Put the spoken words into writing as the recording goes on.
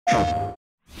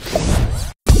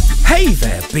Hey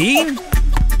there, Bean!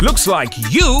 Looks like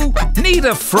you need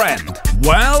a friend.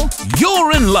 Well,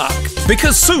 you're in luck,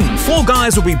 because soon Fall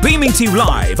Guys will be beaming to you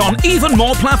live on even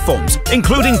more platforms,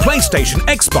 including PlayStation,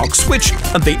 Xbox, Switch,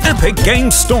 and the Epic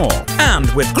Games Store. And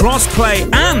with cross-play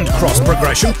and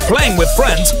cross-progression, playing with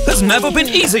friends has never been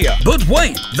easier. But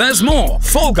wait, there's more.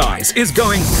 Fall Guys is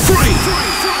going free!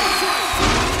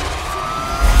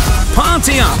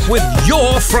 Party up with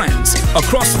your friends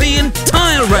across the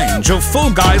entire range of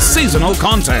Fall Guys seasonal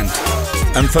content.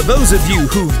 And for those of you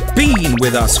who've been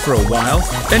with us for a while,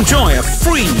 enjoy a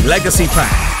free Legacy Pack.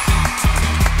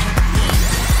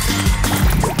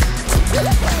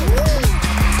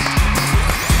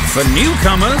 For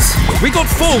newcomers, we got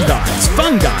Fall Guys,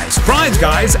 Fun Guys, Pride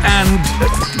Guys, and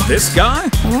this guy?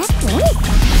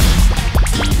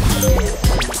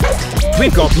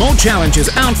 We've got more challenges,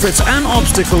 outfits, and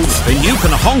obstacles than you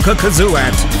can honk a kazoo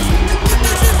at.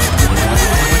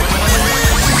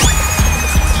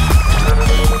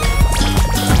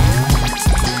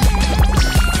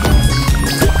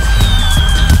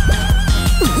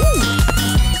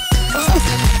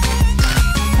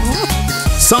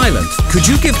 Silent, could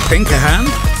you give Pink a hand?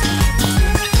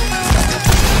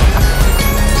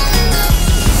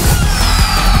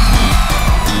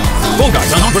 Fall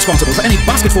Guys are not responsible for any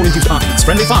basket-fall-induced arguments,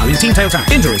 friendly fire in Team Tail Tag,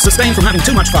 injuries sustained from having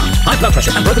too much fun, high blood pressure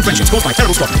and broken friendships caused by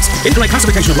terrible squadrons, incorrect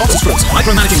classification of lots of fruits,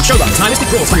 micromanaging showruns, nihilistic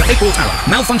brawls from your 8-ball tower,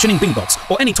 malfunctioning beanbox,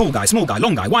 or any tall guy, small guy,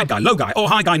 long guy, wide guy, low guy, or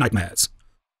high guy nightmares.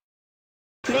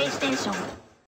 PlayStation